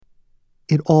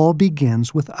It all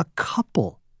begins with a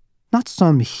couple, not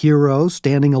some hero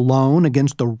standing alone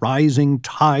against the rising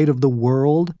tide of the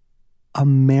world. A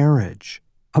marriage,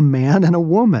 a man and a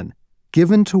woman,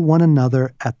 given to one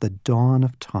another at the dawn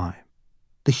of time.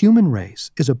 The human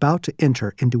race is about to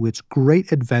enter into its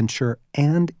great adventure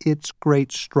and its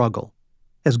great struggle.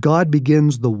 As God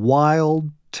begins the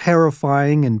wild,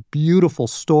 terrifying, and beautiful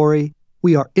story,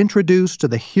 we are introduced to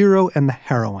the hero and the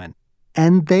heroine,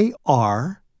 and they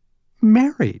are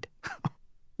married.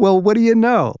 Well, what do you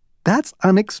know? That's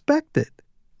unexpected.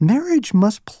 Marriage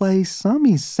must play some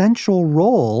essential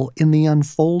role in the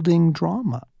unfolding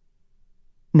drama.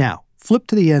 Now, flip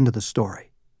to the end of the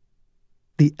story.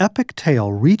 The epic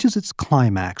tale reaches its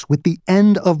climax with the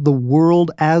end of the world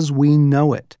as we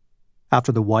know it.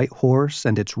 After the white horse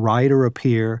and its rider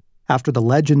appear, after the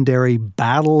legendary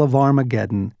Battle of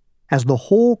Armageddon, as the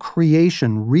whole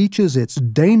creation reaches its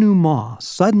denouement,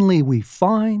 suddenly we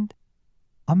find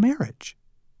a marriage.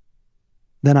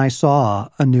 Then I saw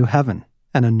a new heaven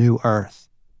and a new earth,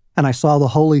 and I saw the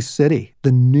holy city,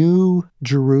 the new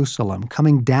Jerusalem,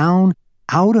 coming down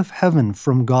out of heaven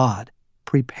from God,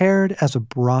 prepared as a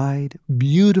bride,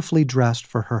 beautifully dressed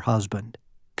for her husband.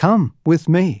 Come with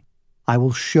me. I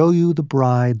will show you the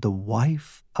bride, the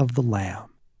wife of the Lamb.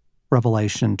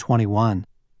 Revelation 21,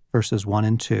 verses 1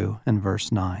 and 2, and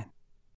verse 9.